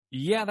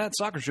Yeah, That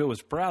Soccer Show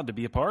is proud to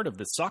be a part of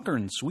the Soccer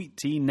and Sweet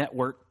Tea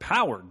Network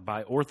powered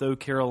by Ortho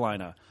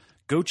Carolina.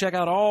 Go check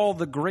out all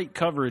the great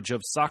coverage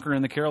of soccer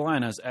in the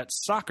Carolinas at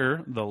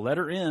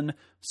sweettea.com.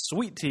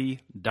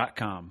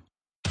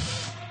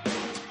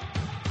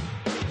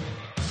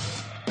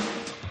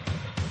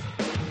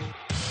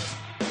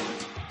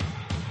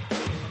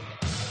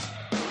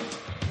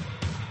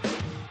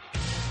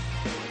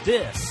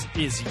 This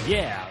is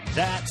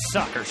That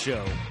Soccer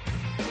Show.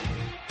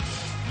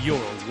 Your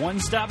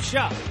one-stop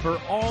shop for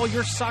all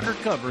your soccer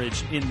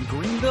coverage in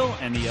Greenville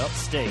and the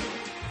upstate.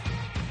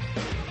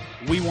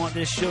 We want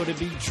this show to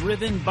be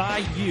driven by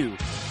you,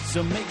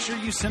 so make sure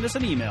you send us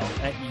an email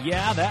at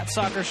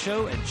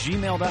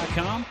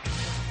thatsoccershow@gmail.com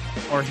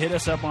or hit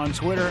us up on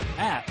Twitter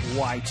at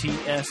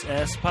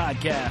YTSS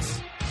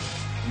Podcast.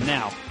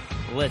 Now,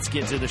 let's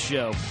get to the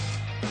show.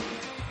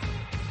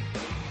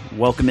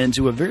 Welcome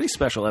into a very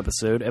special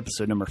episode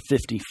number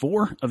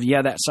 54 of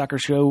That Soccer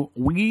Show.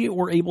 We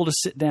were able to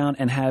sit down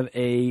and have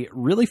a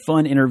really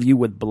fun interview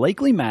with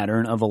Blakely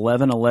Mattern of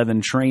 1111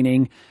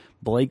 Training.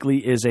 Blakely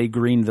is a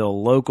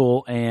Greenville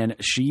local, and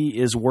she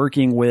is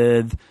working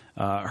with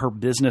her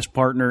business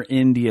partner,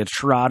 India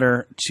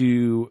Trotter,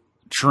 to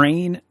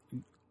train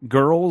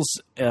girls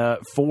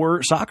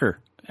for soccer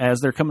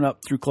as they're coming up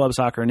through club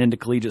soccer and into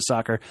collegiate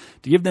soccer,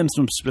 to give them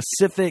some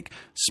specific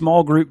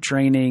small group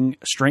training,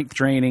 strength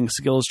training,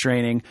 skills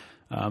training.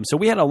 So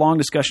we had a long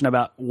discussion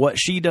about what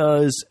she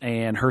does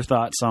and her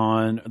thoughts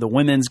on the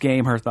women's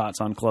game, her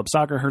thoughts on club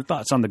soccer, her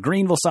thoughts on the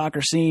Greenville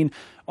soccer scene,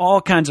 all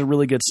kinds of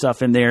really good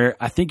stuff in there.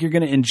 I think you're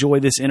going to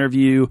enjoy this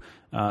interview.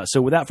 So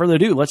without further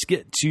ado, let's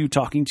get to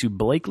talking to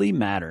Blakely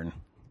Mattern.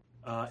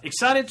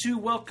 Excited to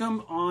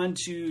welcome on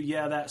to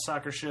That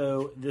Soccer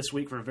Show this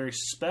week for a very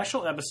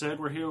special episode.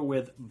 We're here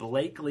with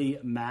Blakely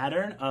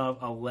Mattern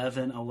of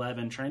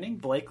 1111 Training.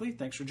 Blakely,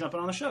 thanks for jumping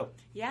on the show.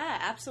 Yeah,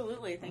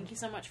 absolutely. Thank you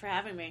so much for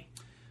having me.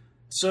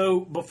 So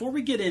before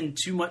we get in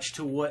too much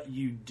to what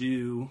you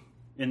do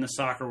in the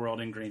soccer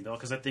world in Greenville,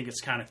 because I think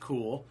it's kind of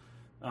cool,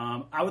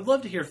 I would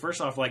love to hear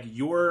first off, like,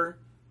 your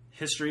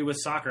history with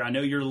soccer. I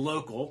know you're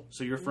local,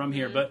 so you're from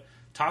here, but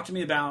talk to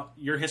me about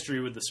your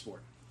history with the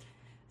sport.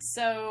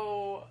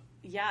 So,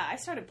 I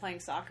started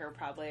playing soccer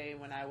probably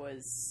when I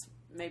was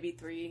maybe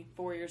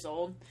 3-4 years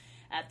old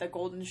at the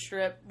Golden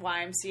Strip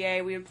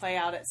YMCA. We would play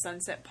out at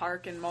Sunset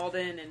Park in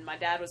Malden, and my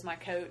dad was my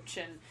coach,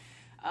 and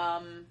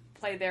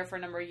played there for a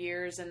number of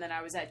years. And then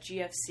I was at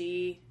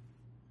GFC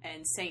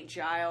and St.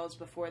 Giles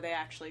before they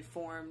actually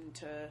formed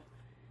to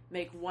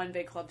make one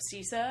big club,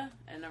 CISA,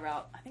 and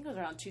I think it was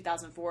around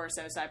 2004 or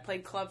so. So I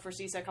played club for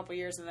CISA a couple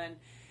years, and then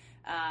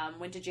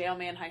went to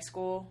Jailman High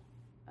School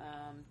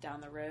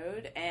down the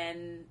road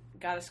and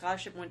got a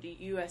scholarship and went to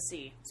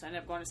USC. So I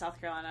ended up going to South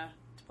Carolina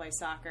to play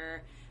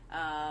soccer.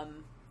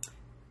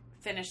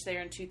 Finished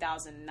there in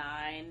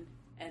 2009,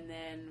 and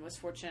then was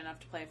fortunate enough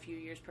to play a few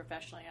years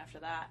professionally after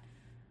that,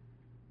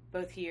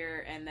 both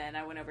here, and then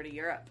I went over to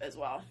Europe as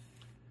well.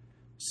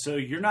 So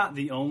you're not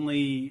the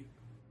only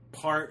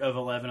part of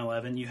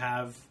 1111. You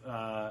have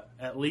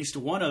at least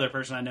one other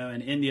person I know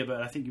in India,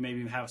 but I think you maybe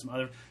even have some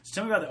other. So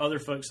tell me about the other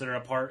folks that are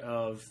a part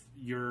of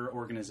your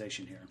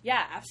organization here.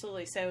 Yeah,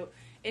 absolutely. So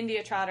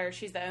India Trotter,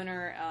 she's the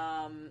owner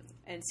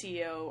and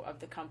CEO of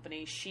the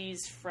company.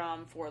 She's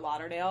from Fort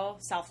Lauderdale,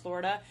 South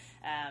Florida.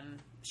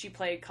 She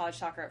played college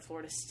soccer at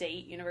Florida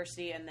State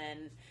University, and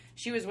then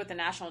she was with the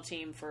national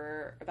team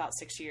for about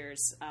 6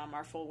 years,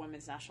 our full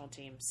women's national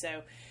team.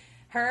 So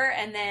her,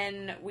 and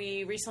then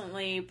we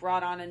recently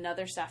brought on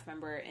another staff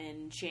member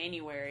in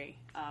January.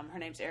 Her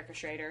name's Erica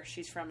Schrader.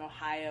 She's from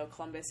Ohio,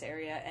 Columbus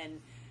area,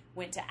 and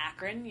went to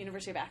Akron,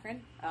 University of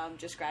Akron.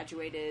 Just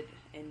graduated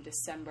in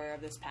December of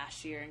this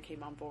past year and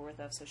came on board with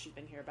us. So she's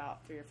been here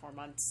about 3 or 4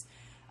 months.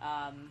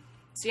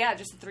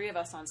 Just the three of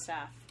us on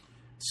staff.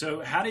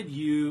 So how did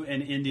you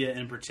and India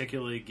in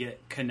particular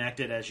get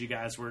connected as you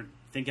guys were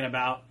thinking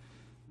about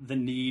the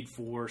need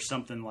for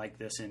something like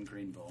this in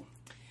Greenville?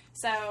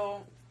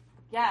 So,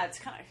 it's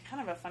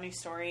kind of a funny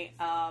story.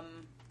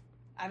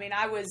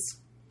 I was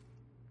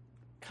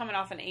coming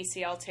off an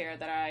ACL tear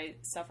that I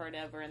suffered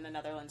over in the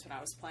Netherlands when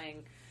I was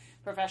playing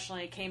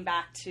professionally. Came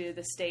back to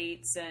the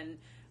States and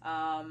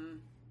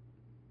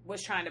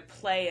was trying to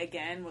play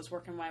again, was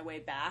working my way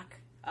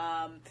back.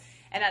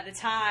 And at the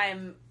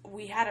time,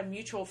 we had a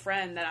mutual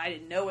friend that I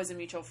didn't know was a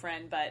mutual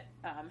friend, but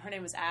her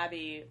name was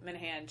Abby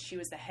Minahan. She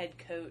was the head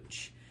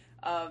coach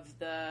of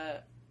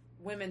the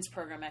women's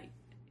program at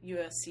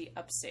USC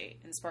Upstate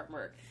in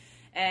Spartanburg.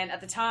 And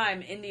at the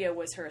time, India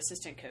was her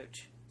assistant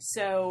coach.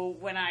 So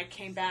when I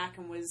came back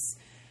and was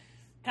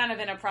kind of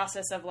in a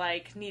process of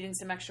like needing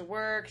some extra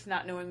work,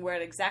 not knowing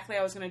what exactly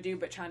I was going to do,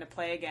 but trying to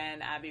play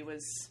again, Abby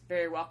was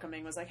very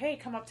welcoming, was like, hey,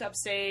 come up to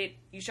Upstate.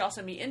 You should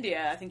also meet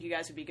India. I think you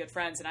guys would be good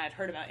friends. And I had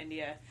heard about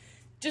India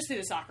just through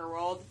the soccer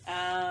world.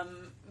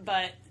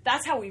 But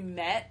that's how we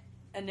met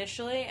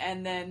initially.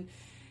 And then,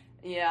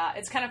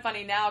 it's kind of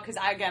funny now because,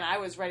 I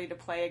was ready to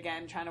play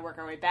again, trying to work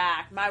my way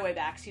back.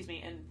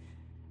 And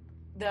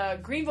the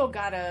Greenville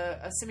got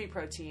a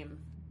semi-pro team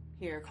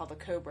here called the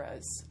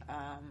Cobras.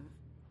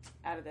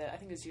 out of I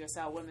think it was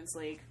USL Women's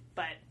League.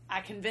 But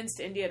I convinced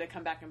India to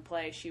come back and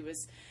play. She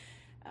was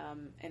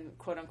in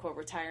quote-unquote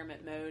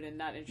retirement mode and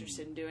not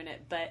interested in doing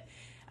it. But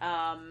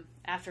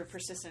after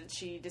persistence,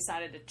 she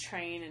decided to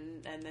train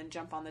and then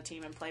jump on the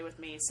team and play with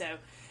me. So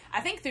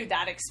I think through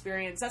that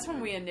experience, that's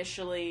when we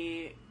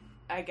initially,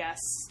 I guess,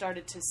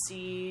 started to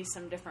see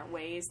some different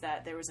ways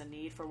that there was a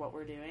need for what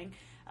we're doing.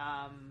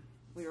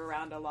 We were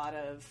around a lot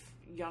of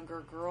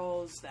younger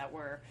girls that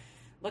were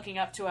looking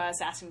up to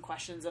us, asking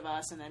questions of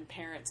us, and then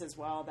parents as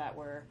well that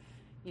were,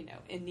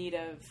 in need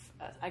of,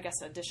 I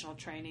guess, additional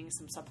training,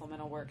 some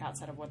supplemental work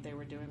outside of what they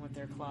were doing with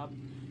their club.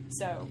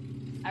 So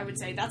I would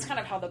say that's kind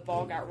of how the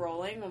ball got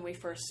rolling when we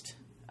first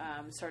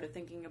started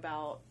thinking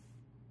about,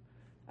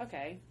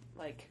 okay,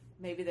 like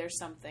maybe there's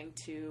something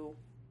to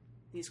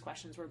these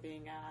questions we're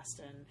being asked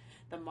and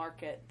the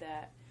market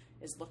that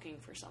is looking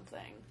for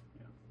something.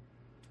 Yeah.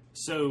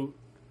 So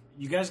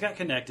you guys got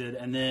connected,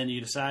 and then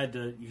you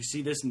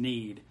see this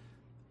need,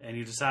 and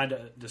you decide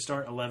to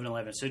start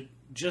 1111. So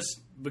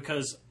just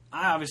because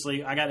I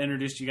got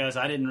introduced to you guys,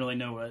 I didn't really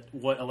know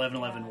what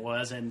 1111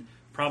 was, and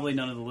probably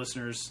none of the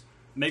listeners,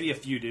 maybe a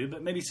few do,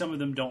 but maybe some of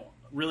them don't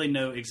really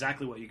know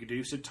exactly what you could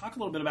do. So talk a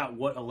little bit about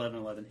what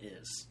 1111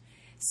 is.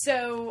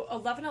 So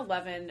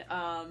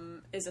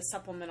 1111 is a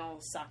supplemental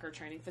soccer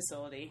training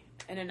facility.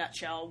 In a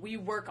nutshell, we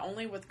work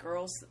only with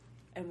girls,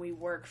 and we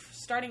work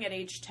starting at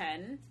age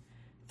 10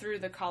 through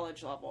the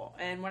college level.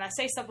 And when I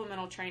say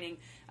supplemental training,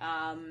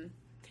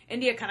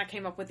 India kind of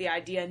came up with the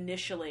idea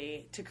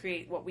initially to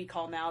create what we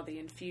call now the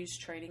infused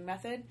training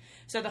method.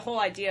 So the whole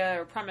idea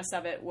or premise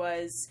of it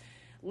was,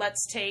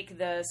 let's take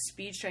the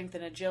speed, strength,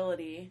 and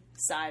agility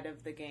side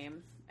of the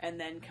game and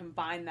then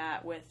combine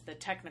that with the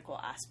technical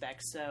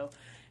aspects. So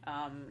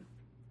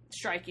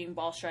striking,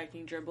 ball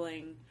striking,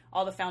 dribbling,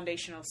 all the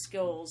foundational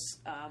skills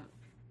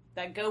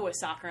that go with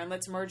soccer, and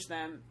let's merge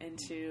them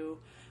into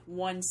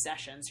one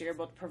session so you're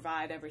able to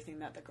provide everything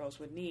that the girls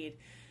would need.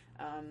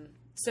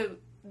 So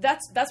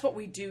that's what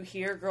we do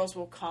here. Girls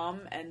will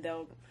come and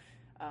they'll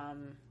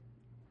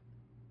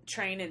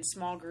train in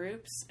small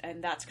groups,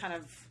 and that's kind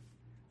of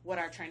what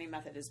our training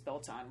method is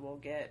built on. We'll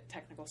get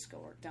technical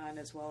skill work done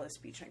as well as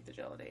speed, strength,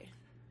 agility.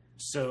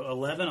 So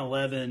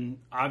 1111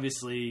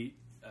 obviously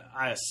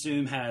I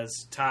assume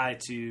has tie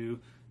to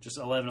just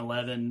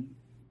 1111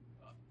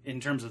 in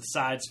terms of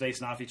sides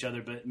facing off each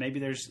other, but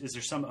maybe is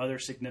there some other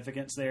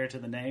significance there to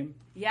the name?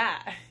 Yeah,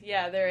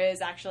 there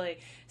is actually.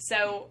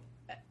 So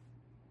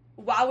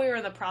while we were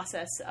in the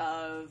process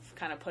of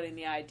kind of putting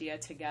the idea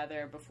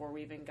together before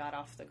we even got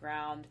off the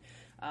ground,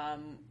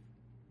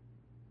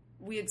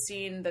 we had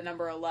seen the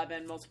number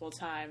 11 multiple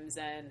times,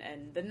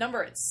 and the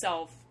number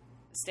itself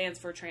stands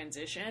for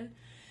transition.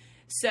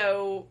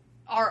 So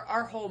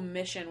our whole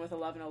mission with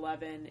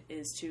 1111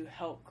 is to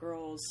help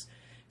girls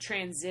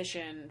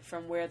transition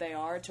from where they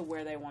are to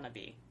where they want to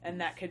be.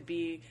 And that could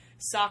be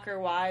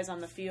soccer-wise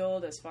on the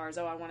field as far as,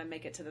 I want to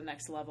make it to the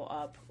next level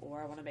up,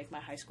 or I want to make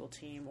my high school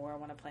team, or I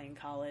want to play in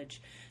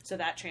college. So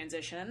that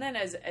transition. And then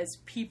as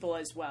people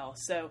as well.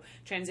 So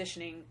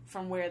transitioning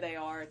from where they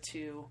are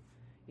to,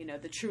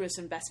 the truest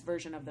and best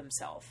version of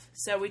themselves.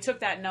 So we took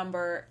that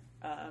number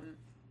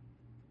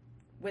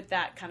with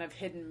that kind of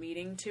hidden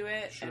meaning to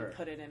it. Sure. And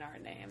put it in our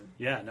name.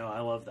 Yeah, no,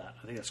 I love that.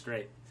 I think that's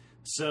great.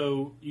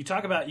 So you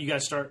talk about you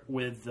guys start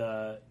with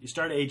you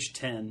start at age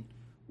 10.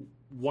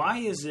 Why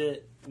is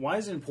it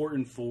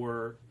important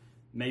for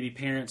maybe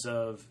parents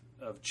of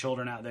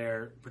children out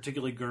there,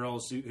 particularly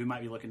girls who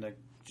might be looking to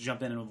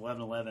jump in with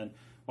 1111?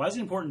 Why is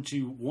it important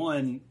to,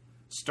 one,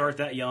 start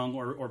that young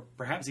or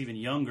perhaps even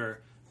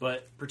younger,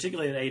 but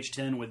particularly at age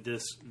 10 with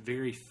this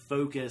very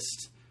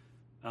focused,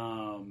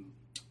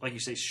 like you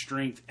say,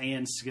 strength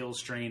and skills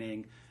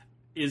training?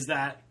 Is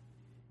that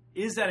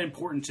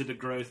important to the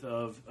growth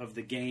of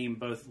the game,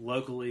 both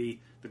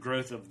locally, the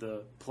growth of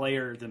the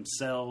player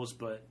themselves,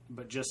 but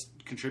just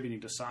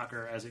contributing to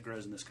soccer as it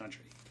grows in this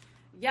country?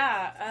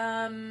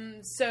 Yeah.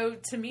 So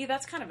to me,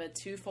 that's kind of a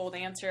twofold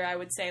answer. I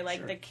would say,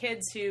 sure. The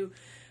kids who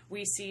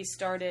we see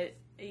start at,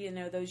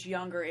 those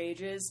younger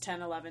ages,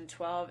 10, 11,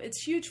 12,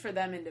 it's huge for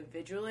them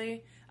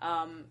individually.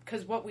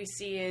 Because what we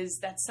see is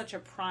that's such a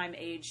prime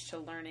age to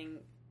learning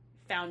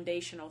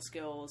foundational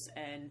skills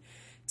and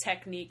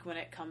technique when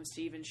it comes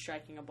to even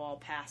striking a ball,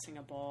 passing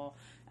a ball,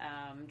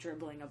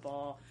 dribbling a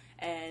ball.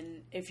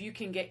 And if you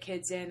can get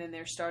kids in and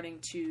they're starting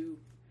to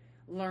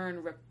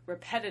learn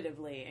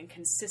repetitively and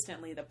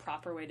consistently the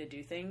proper way to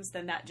do things,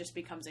 then that just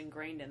becomes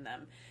ingrained in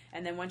them.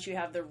 And then once you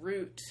have the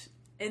root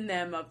in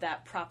them of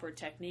that proper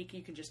technique,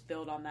 you can just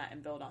build on that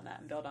and build on that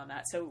and build on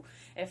that. So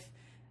if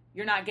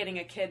you're not getting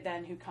a kid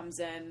then who comes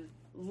in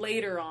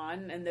later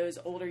on in those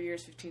older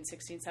years, 15,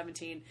 16,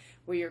 17,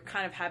 where you're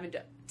kind of having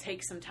to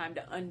take some time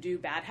to undo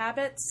bad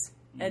habits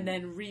and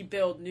then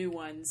rebuild new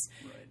ones.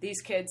 Right.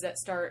 These kids that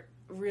start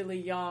really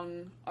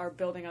young are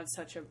building on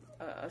such a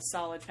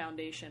solid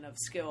foundation of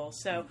skill.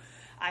 So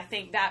I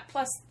think that,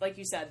 plus, like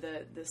you said,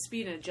 the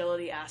speed and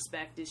agility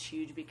aspect is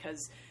huge,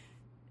 because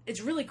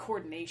it's really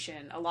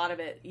coordination. A lot of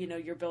it,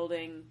 you're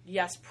building,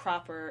 yes,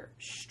 proper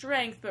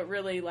strength, but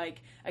really,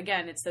 like,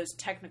 again, it's those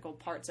technical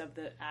parts of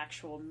the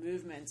actual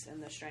movements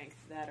and the strength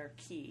that are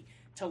key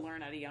to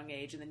learn at a young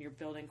age. And then you're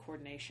building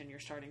coordination. You're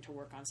starting to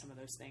work on some of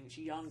those things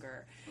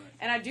younger. Right.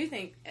 And I do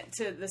think,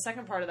 to the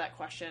second part of that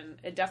question,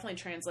 it definitely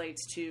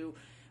translates to,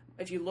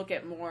 if you look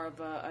at more of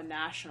a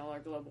national or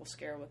global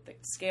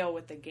scale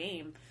with the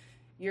game,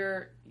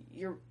 you're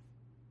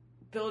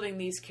building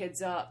these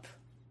kids up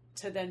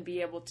to then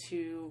be able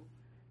to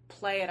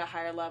play at a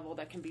higher level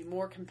that can be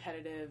more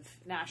competitive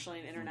nationally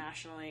and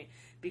internationally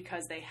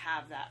because they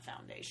have that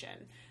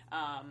foundation.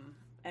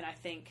 And I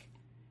think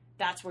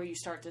that's where you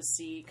start to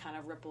see kind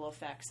of ripple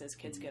effects as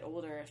kids get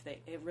older.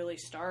 It really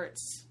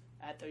starts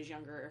at those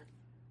younger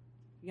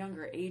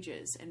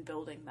ages and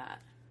building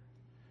that.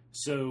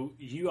 So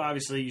you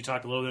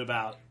talked a little bit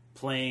about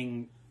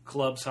playing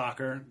club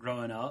soccer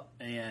growing up,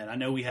 and I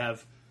know we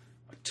have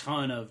a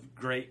ton of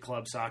great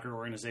club soccer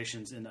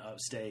organizations in the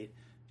upstate.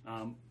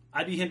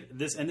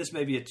 This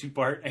may be a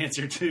two-part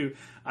answer too.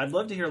 I'd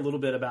love to hear a little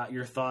bit about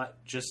your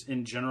thought just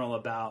in general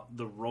about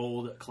the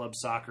role that club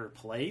soccer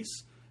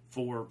plays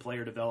for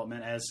player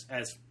development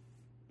as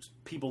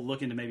people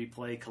looking to maybe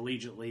play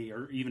collegiately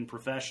or even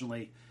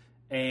professionally,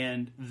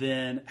 and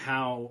then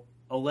how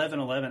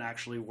 11-11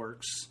 actually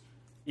works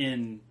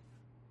in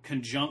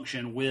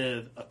conjunction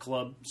with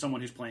someone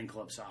who's playing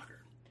club soccer.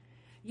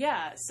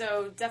 Yeah,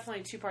 so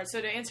definitely two parts.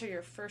 So to answer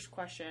your first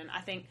question,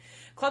 I think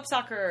club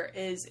soccer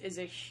is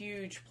a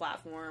huge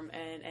platform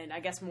and I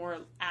guess more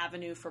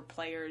avenue for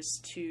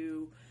players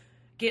to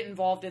get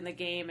involved in the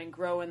game and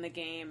grow in the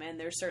game. And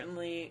there's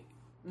certainly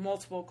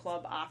multiple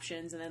club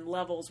options and then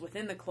levels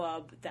within the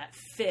club that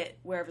fit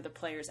wherever the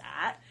player's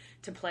at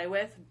to play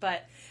with.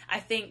 But I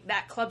think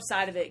that club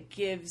side of it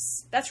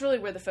that's really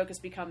where the focus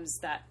becomes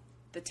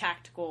the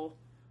tactical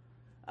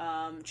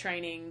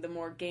training, the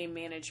more game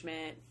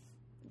management,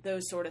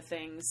 those sort of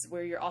things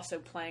where you're also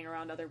playing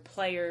around other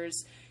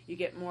players. You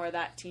get more of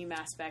that team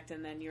aspect,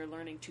 and then you're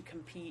learning to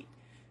compete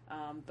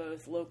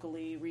both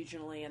locally,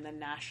 regionally, and then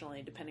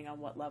nationally, depending on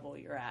what level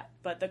you're at.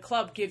 But the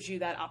club gives you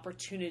that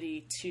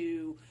opportunity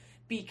to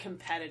be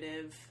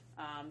competitive,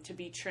 to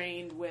be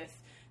trained with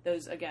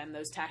those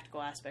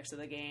tactical aspects of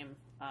the game,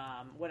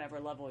 whatever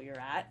level you're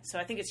at. So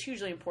I think it's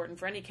hugely important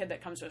for any kid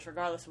that comes to us,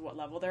 regardless of what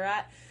level they're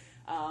at.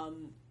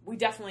 We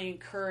definitely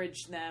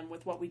encourage them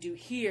with what we do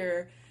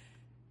here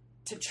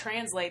to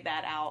translate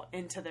that out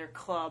into their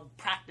club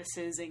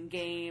practices and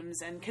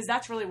games, and because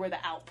that's really where the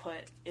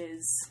output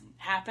is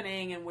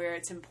happening and where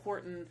it's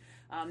important.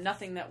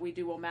 Nothing that we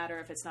do will matter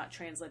if it's not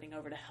translating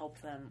over to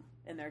help them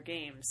in their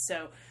games.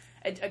 So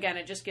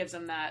it just gives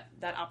them that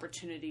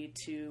opportunity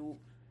to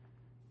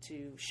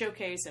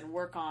showcase and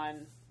work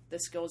on the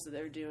skills that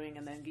they're doing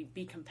and then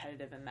be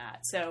competitive in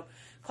that. So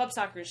club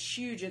soccer is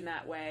huge in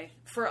that way.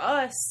 For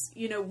us,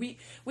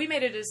 we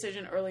made a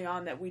decision early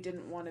on that we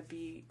didn't want to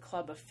be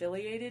club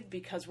affiliated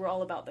because we're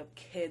all about the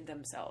kid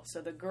themselves.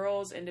 So the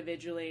girls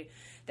individually,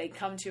 they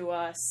come to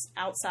us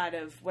outside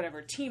of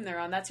whatever team they're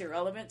on. That's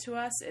irrelevant to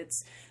us.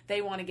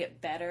 They want to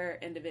get better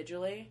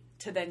individually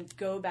to then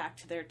go back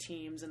to their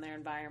teams and their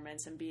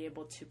environments and be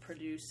able to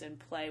produce and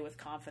play with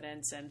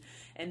confidence and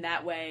in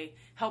that way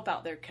help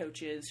out their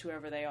coaches,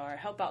 whoever they are,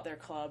 help out their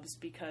clubs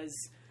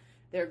because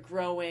they're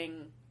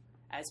growing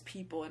as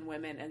people and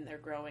women and they're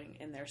growing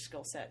in their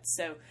skill sets.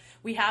 So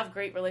we have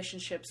great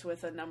relationships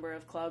with a number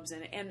of clubs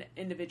and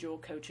individual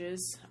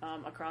coaches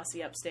across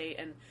the upstate,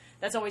 and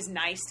that's always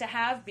nice to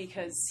have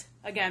because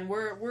again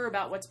we're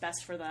about what's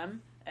best for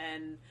them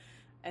and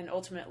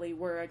ultimately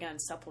we're again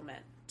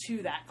supplement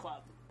to that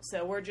club.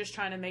 So we're just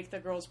trying to make the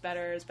girls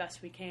better as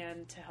best we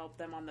can to help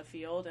them on the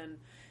field. And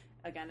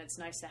again, it's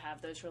nice to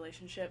have those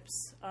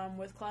relationships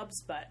with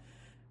clubs, but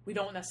we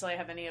don't necessarily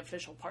have any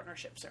official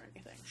partnerships or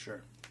anything.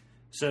 Sure.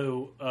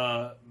 So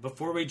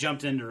before we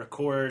jumped in to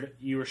record,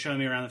 you were showing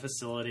me around the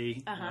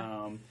facility.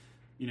 Uh-huh.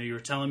 You were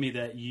telling me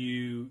that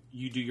you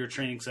do your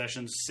training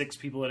sessions 6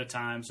 people at a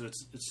time. So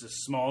it's a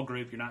small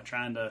group. You're not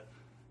trying to,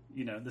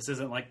 this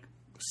isn't like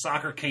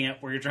soccer camp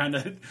where you're trying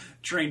to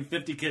train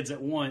 50 kids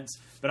at once,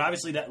 but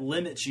obviously that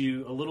limits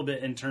you a little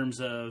bit in terms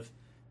of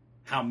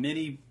how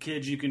many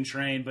kids you can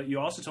train. But you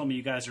also told me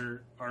you guys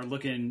are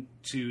looking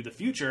to the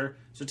future.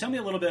 So tell me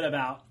a little bit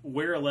about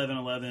where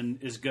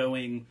 11-11 is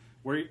going,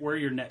 where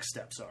your next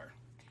steps are.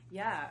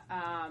 Yeah,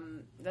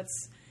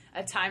 that's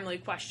a timely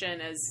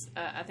question, as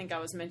I think I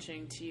was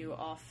mentioning to you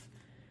off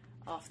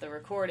the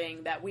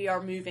recording that we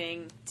are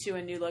moving to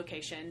a new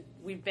location.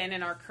 We've been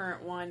in our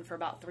current one for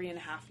about 3.5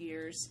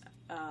 years.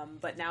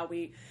 But now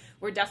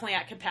we're definitely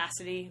at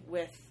capacity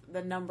with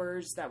the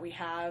numbers that we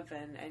have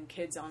and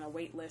kids on a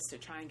wait list to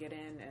try and get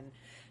in. And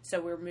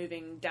so we're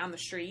moving down the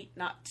street,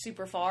 not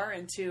super far,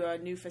 into a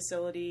new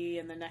facility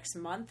in the next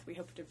month. We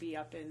hope to be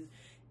up in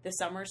the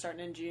summer, starting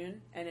in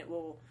June, and it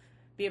will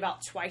be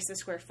about twice the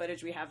square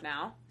footage we have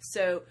now.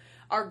 So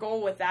our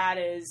goal with that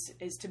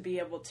is to be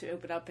able to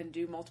open up and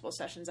do multiple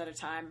sessions at a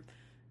time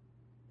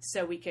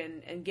so we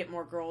can and get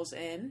more girls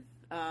in,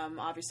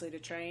 obviously to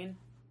train.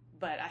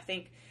 But I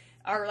think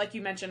like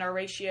you mentioned, our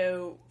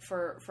ratio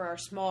for our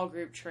small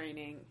group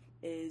training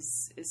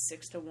is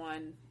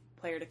 6-to-1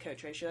 player to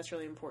coach ratio. That's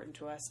really important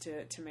to us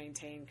to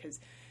maintain, because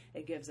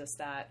it gives us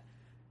that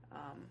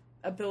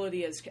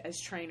ability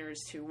as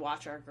trainers to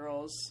watch our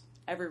girls.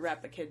 Every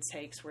rep a kid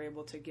takes, we're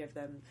able to give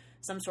them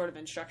some sort of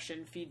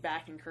instruction,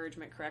 feedback,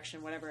 encouragement,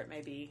 correction, whatever it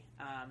may be.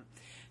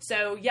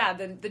 So yeah,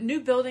 the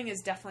new building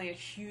is definitely a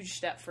huge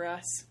step for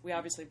us. We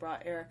obviously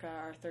brought Erica,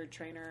 our third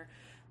trainer,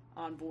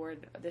 on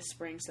board this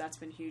spring, so that's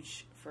been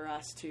huge for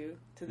us to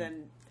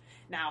then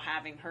now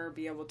having her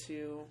be able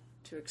to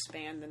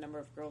expand the number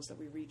of girls that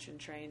we reach and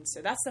train.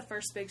 So that's the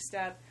first big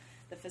step,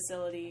 the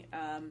facility,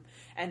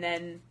 and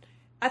then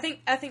I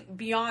think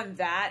beyond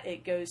that,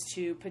 it goes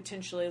to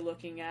potentially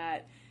looking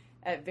at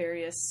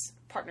various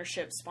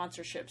partnerships,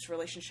 sponsorships,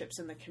 relationships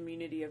in the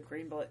community of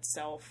Greenville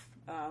itself.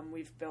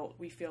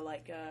 We feel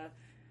like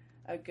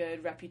a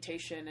good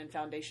reputation and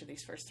foundation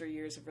these first 3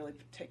 years have really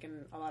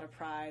taken a lot of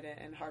pride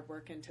and hard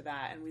work into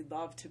that. And we'd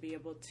love to be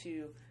able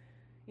to,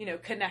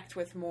 connect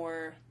with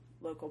more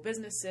local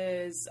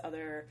businesses,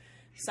 other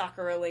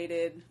soccer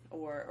related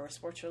or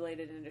sports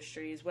related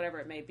industries, whatever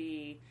it may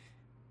be,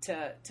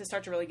 to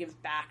start to really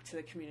give back to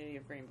the community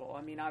of Greenville.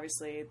 I mean,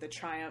 obviously the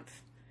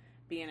Triumph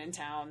being in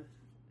town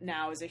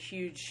now is a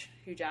huge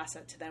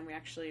asset to them.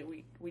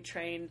 We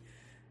train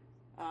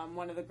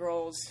one of the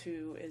girls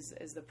who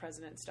is the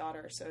president's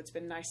daughter, so it's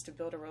been nice to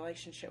build a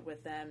relationship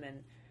with them,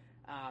 and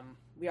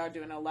we are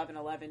doing an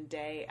 11-11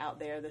 day out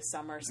there this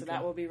summer, so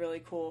that will be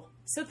really cool.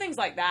 So things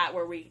like that,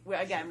 where we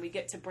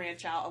get to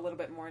branch out a little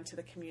bit more into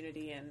the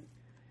community and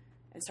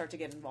start to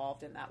get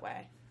involved in that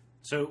way.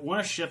 So I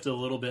want to shift a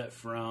little bit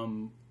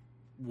from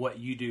what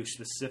you do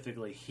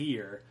specifically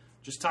here.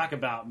 Just talk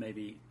about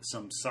maybe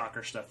some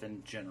soccer stuff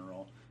in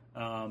general.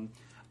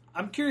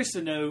 I'm curious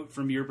to know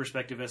from your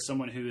perspective as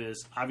someone who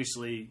is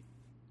obviously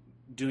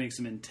doing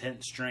some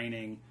intense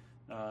training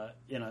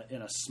in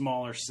a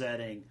smaller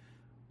setting,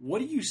 what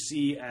do you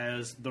see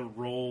as the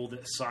role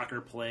that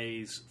soccer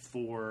plays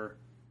for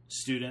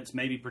students,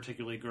 maybe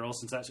particularly girls,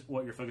 since that's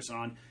what you're focusing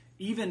on?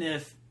 Even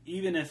if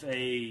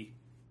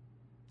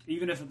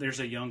there's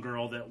a young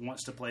girl that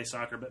wants to play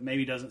soccer but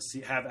maybe doesn't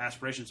have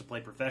aspirations to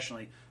play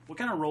professionally, what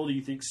kind of role do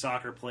you think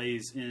soccer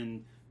plays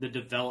in the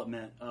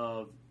development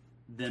of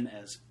them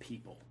as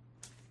people?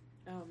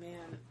 Oh,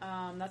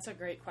 man. That's a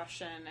great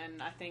question,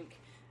 and I think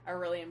a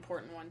really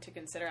important one to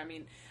consider. I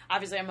mean,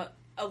 obviously I'm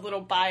a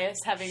little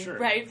biased, having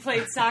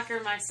played soccer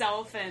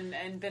myself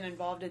and been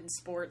involved in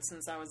sports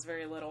since I was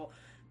very little.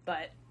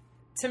 But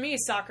to me,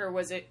 soccer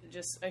was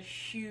just a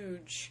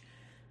huge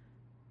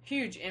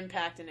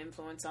impact and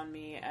influence on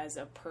me as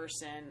a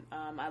person.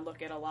 I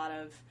look at a lot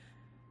of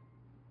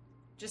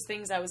just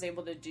things I was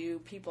able to do,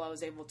 people I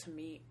was able to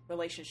meet,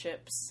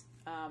 relationships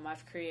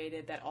I've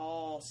created that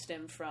all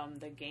stem from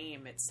the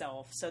game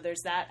itself. So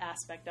there's that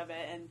aspect of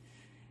it. And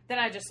then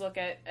I just look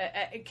at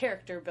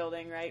character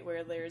building, right,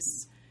 where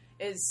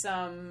is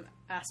some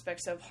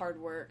aspects of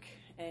hard work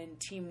and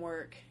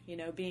teamwork,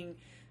 being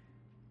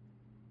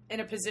in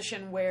a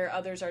position where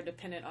others are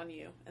dependent on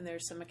you, and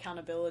there's some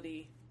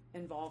accountability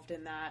involved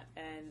in that,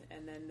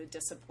 and then the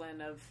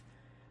discipline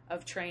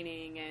of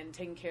training and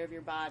taking care of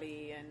your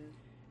body and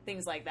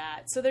things like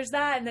that. So there's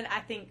that, and then I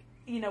think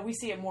we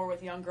see it more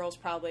with young girls.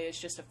 Probably it's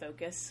just a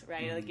focus,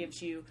 right? Mm-hmm.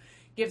 It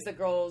gives the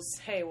girls,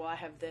 hey, well, I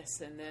have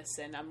this, and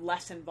I'm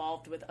less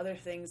involved with other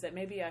things that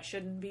maybe I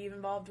shouldn't be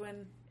involved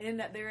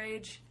in at their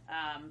age,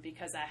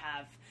 because I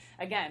have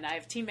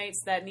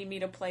teammates that need me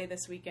to play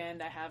this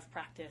weekend. I have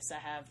practice. I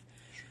have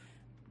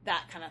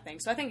that kind of thing.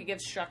 So I think it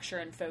gives structure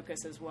and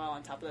focus as well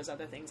on top of those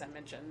other things I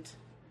mentioned.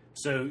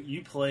 So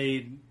you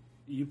played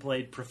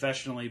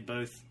professionally,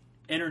 both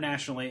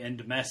internationally and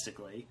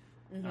domestically.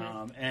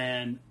 Mm-hmm.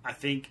 And I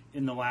think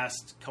in the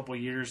last couple of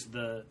years,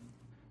 the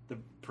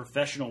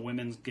professional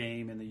women's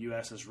game in the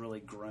U.S. has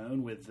really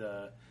grown with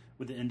the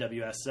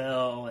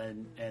NWSL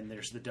and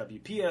there's the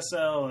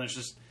WPSL, and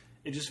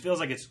it just feels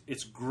like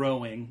it's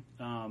growing.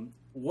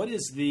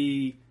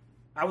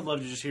 I would love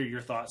to just hear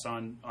your thoughts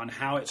on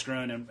how it's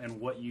grown and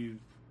what do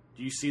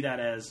you see that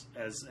as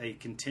a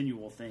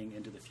continual thing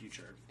into the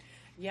future?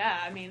 Yeah,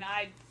 I mean,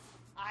 I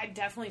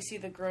definitely see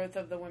the growth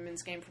of the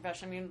women's game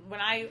profession. I mean,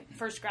 when I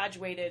first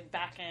graduated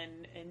back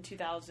in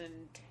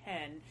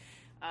 2010,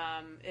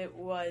 it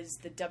was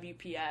the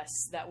WPS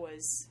that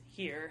was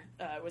here.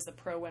 It was the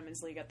Pro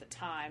Women's League at the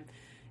time.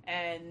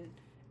 And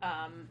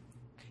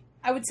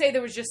I would say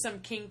there was just some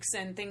kinks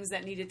and things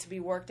that needed to be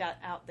worked out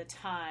at the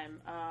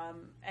time.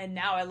 And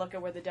now I look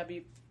at where the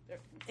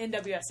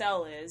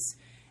NWSL is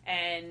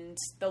and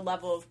the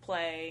level of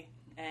play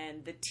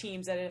and the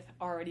teams that have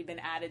already been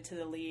added to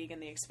the league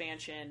and the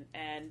expansion.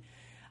 And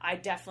I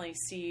definitely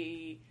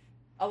see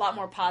a lot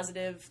more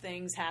positive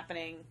things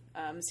happening.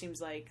 It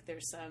seems like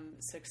there's some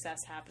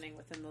success happening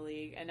within the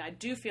league. And I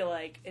do feel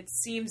like it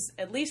seems,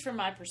 at least from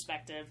my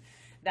perspective,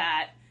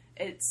 that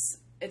it's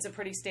a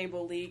pretty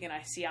stable league, and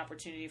I see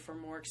opportunity for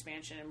more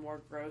expansion and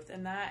more growth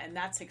in that. And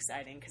that's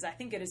exciting because I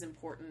think it is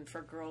important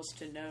for girls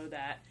to know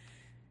that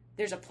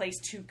there's a place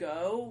to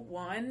go,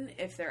 one,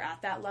 if they're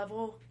at that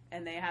level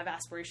and they have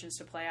aspirations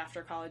to play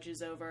after college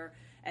is over,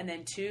 and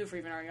then two, for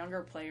even our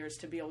younger players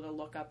to be able to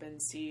look up and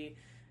see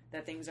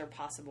that things are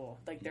possible.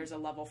 Like there's a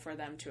level for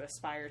them to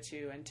aspire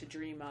to and to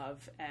dream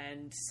of.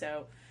 And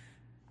so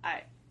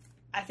I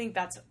think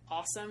that's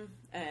awesome,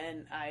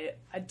 and I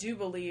do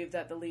believe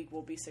that the league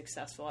will be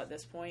successful at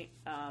this point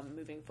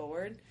moving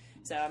forward.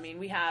 So, I mean,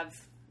 we have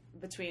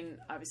between,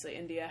 obviously,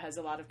 India has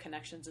a lot of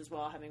connections as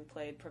well, having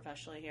played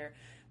professionally here,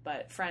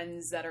 but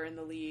friends that are in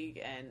the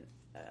league and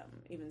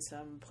even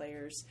some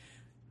players.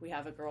 We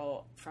have a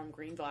girl from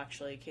Greenville,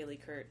 actually,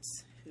 Kaylee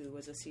Kurtz, who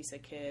was a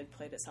CISA kid,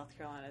 played at South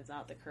Carolina, is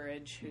out the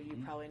Courage, who you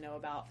probably know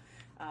about.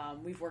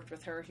 We've worked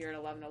with her here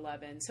at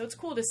 1111. So it's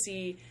cool to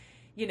see,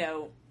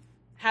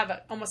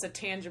 have almost a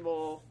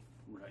tangible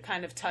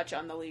kind of touch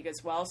on the league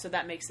as well. So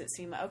that makes it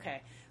seem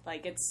okay,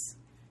 like it's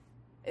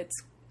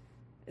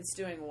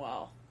doing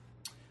well.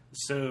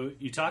 So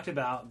you talked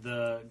about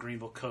the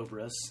Greenville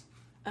Cobras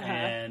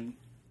and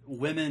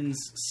women's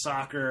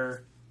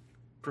soccer,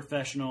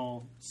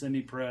 professional,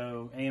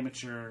 semi-pro,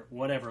 amateur,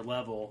 whatever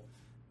level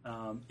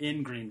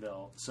in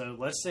Greenville. So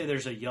let's say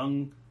there's a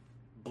young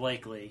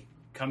Blakely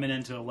coming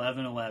into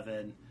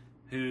 1111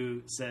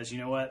 who says, you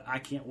know what, I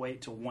can't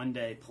wait to one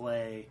day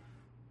play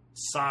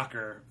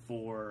soccer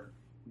for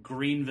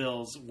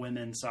Greenville's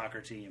women's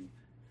soccer team.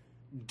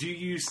 Do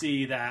you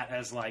see that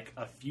as like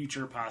a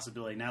future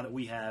possibility now that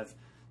we have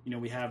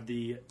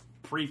the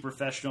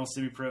pre-professional,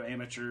 semi-pro,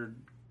 amateur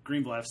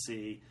Greenville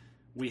FC,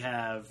 we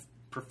have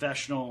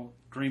professional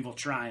Greenville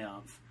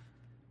Triumph.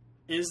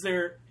 Is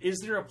there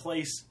a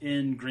place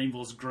in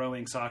Greenville's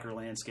growing soccer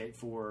landscape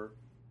for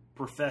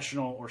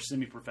professional or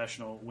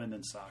semi-professional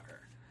women's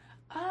soccer?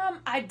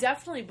 I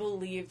definitely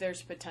believe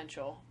there's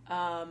potential.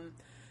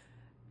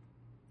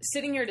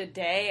 Sitting here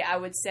today, I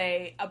would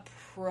say a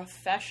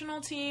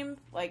professional team,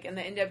 like in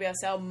the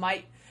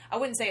NWSL, I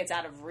wouldn't say it's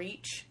out of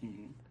reach.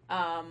 Mm-hmm.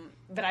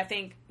 But I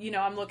think,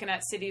 I'm looking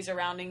at cities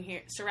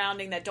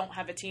surrounding that don't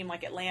have a team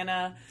like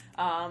Atlanta,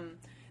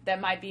 that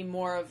might be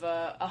more of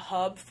a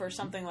hub for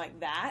something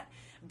like that.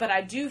 But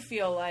I do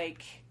feel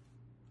like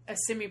a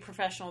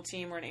semi-professional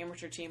team or an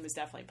amateur team is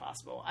definitely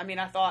possible. I mean,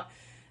 I thought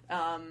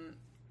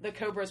the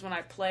Cobras, when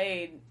I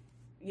played,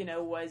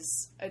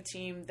 was a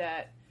team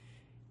that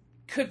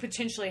could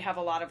potentially have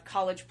a lot of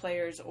college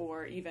players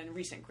or even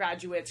recent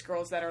graduates,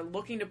 girls that are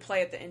looking to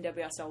play at the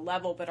NWSL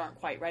level but aren't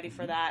quite ready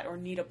for that or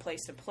need a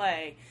place to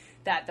play,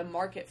 that the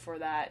market for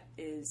that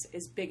is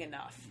big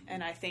enough.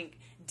 And I think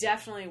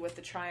definitely with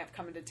the Triumph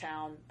coming to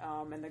town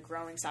and the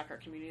growing soccer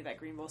community that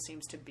Greenville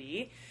seems to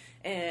be,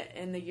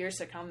 in the years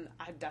to come,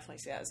 I definitely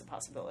see that as a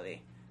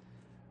possibility.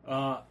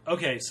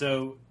 Okay,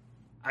 so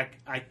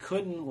I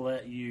couldn't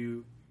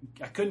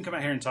come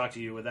out here and talk to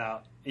you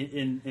without,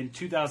 in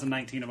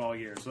 2019 of all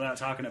years, without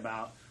talking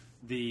about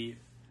the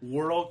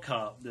World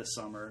Cup this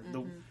summer.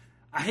 Mm-hmm.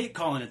 I hate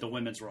calling it the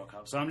Women's World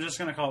Cup, so I'm just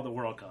going to call it the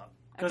World Cup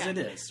because it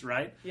is,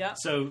 right? Yeah.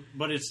 So,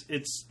 but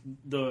it's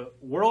the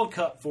World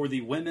Cup for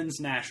the women's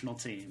national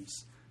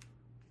teams.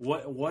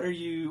 What are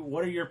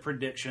your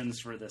predictions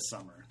for this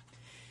summer?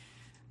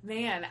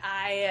 Man,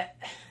 I'm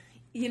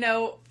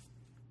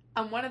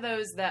one of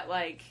those that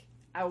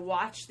I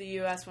watch the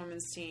U.S.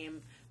 women's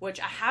team, which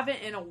I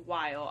haven't in a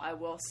while, I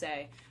will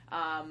say.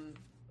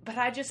 But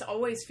I just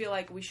always feel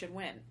like we should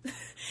win.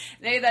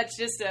 Maybe that's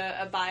just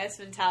a biased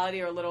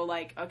mentality or a little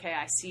okay,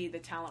 I see the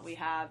talent we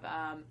have.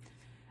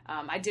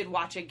 I did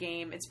watch a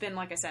game. It's been,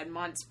 like I said,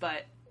 months.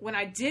 But when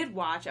I did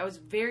watch, I was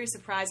very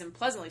surprised and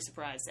pleasantly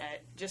surprised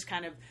at just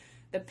kind of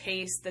the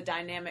pace, the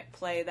dynamic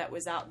play that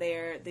was out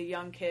there, the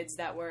young kids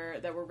that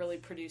were really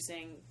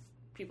producing,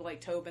 people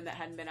like Tobin that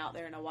hadn't been out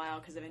there in a while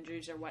because of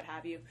injuries or what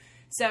have you.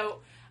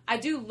 So I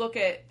do look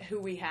at who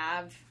we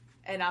have,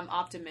 and I'm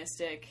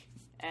optimistic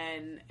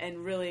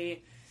and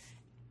really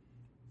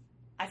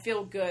I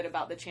feel good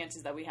about the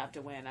chances that we have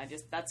to win.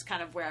 That's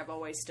kind of where I've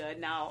always stood.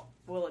 Now,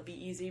 will it be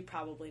easy?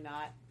 Probably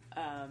not.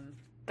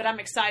 But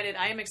I'm excited.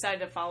 I am excited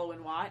to follow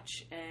and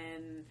watch,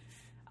 and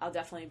I'll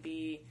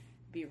definitely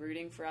be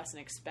rooting for us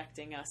and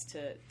expecting us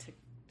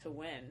to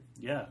win.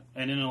 Yeah,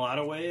 and in a lot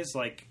of ways,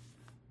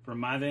 from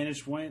my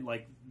vantage point,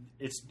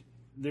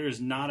 there is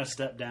not a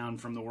step down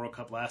from the World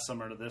Cup last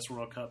summer to this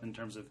World Cup in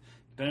terms of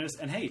competitiveness.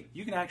 And hey,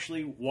 you can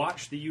actually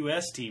watch the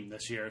U.S. team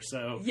this year.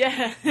 So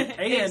yeah,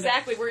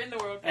 exactly. We're in the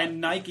World Cup,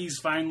 and Nike's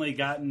finally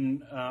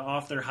gotten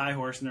off their high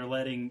horse, and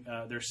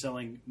they're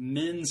selling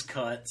men's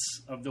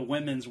cuts of the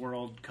women's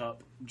World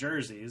Cup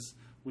jerseys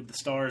with the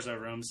stars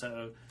over them.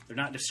 So they're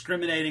not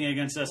discriminating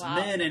against us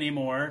men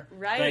anymore.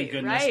 Right, thank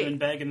goodness. Right. Been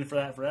begging for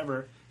that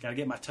forever. Got to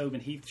get my Tobin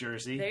Heath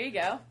jersey. There you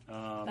go.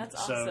 That's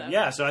awesome.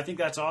 So I think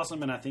that's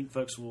awesome, and I think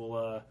folks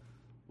will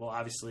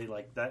obviously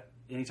like that.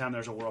 Anytime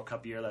there's a World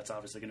Cup year, that's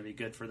obviously going to be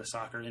good for the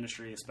soccer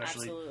industry,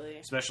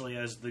 especially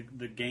as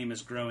the game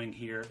is growing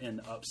here in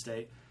the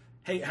upstate.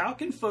 Hey, how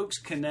can folks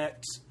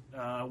connect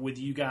with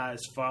you guys,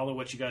 follow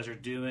what you guys are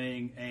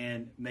doing,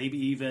 and maybe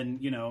even,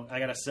 I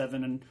got a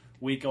 7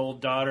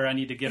 3-week-old daughter. I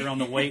need to get her on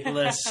the wait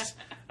list.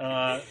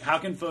 How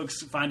can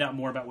folks find out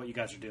more about what you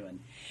guys are doing?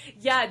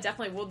 Yeah,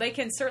 definitely. Well, they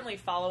can certainly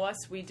follow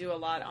us. We do a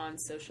lot on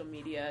social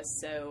media.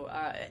 So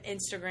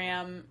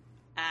Instagram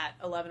at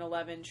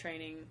 1111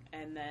 Training,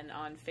 and then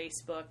on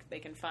Facebook they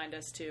can find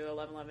us too,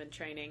 1111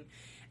 Training.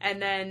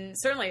 And then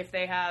certainly if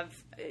they have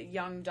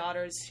young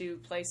daughters who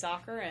play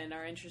soccer and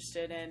are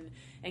interested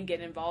in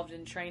getting involved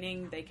in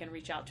training, they can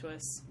reach out to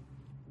us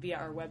via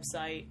our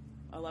website,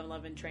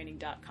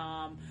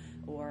 1111training.com,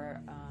 or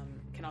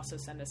can also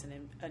send us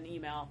an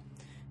email,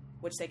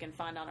 which they can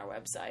find on our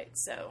website.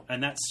 So,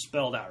 and that's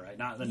spelled out, right?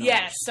 Not the numbers.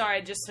 Yes,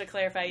 sorry, just to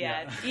clarify,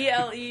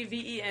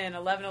 ELEVEN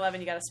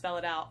 1111. You got to spell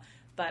it out.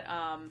 But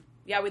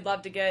we'd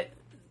love to get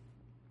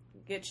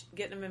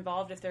them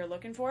involved if they're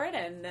looking for it,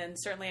 and then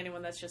certainly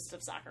anyone that's just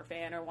a soccer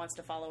fan or wants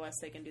to follow us,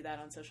 they can do that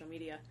on social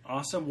media.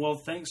 Awesome. Well,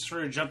 thanks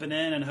for jumping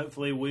in, and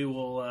hopefully we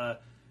will.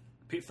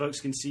 Folks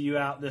can see you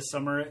out this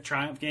summer at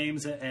Triumph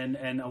Games and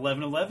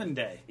 11/11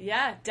 Day.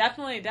 Yeah,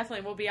 definitely.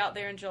 We'll be out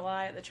there in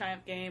July at the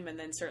Triumph Game, and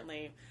then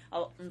certainly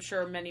I'm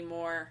sure many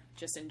more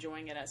just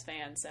enjoying it as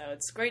fans. So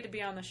it's great to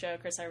be on the show,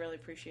 Chris. I really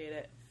appreciate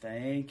it.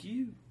 Thank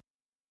you.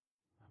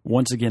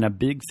 Once again, a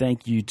big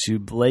thank you to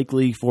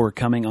Blakely for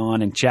coming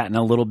on and chatting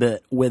a little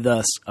bit with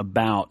us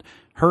about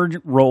her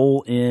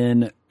role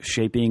in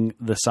shaping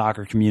the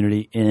soccer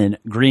community in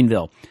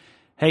Greenville.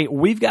 Hey,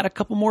 we've got a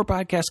couple more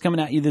podcasts coming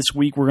at you this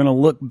week. We're going to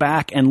look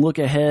back and look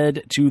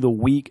ahead to the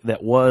week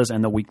that was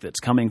and the week that's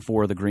coming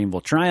for the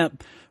Greenville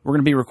Triumph. We're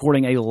going to be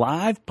recording a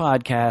live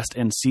podcast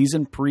and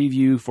season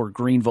preview for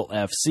Greenville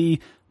FC.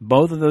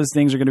 Both of those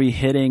things are going to be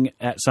hitting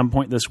at some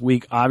point this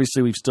week.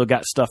 Obviously, we've still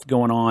got stuff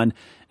going on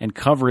and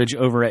coverage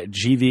over at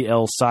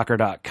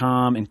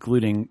gvlsoccer.com,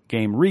 including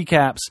game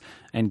recaps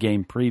and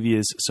game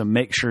previews. So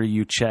make sure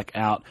you check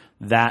out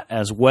that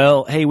as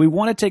well. Hey, we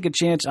want to take a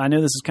chance. I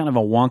know this is kind of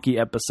a wonky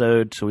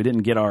episode, so we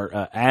didn't get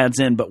our ads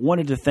in, but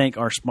wanted to thank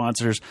our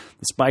sponsors,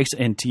 the Spice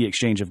and Tea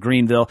Exchange of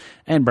Greenville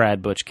and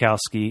Brad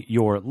Butchkowski,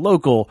 your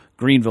local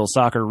Greenville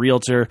soccer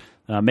realtor.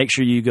 Make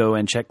sure you go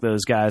and check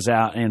those guys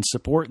out and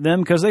support them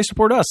because they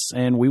support us,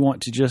 and we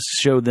want to just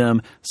show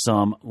them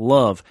some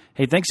love.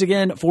 Hey, thanks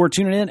again for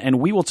tuning in, and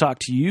we will talk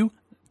to you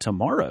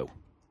tomorrow.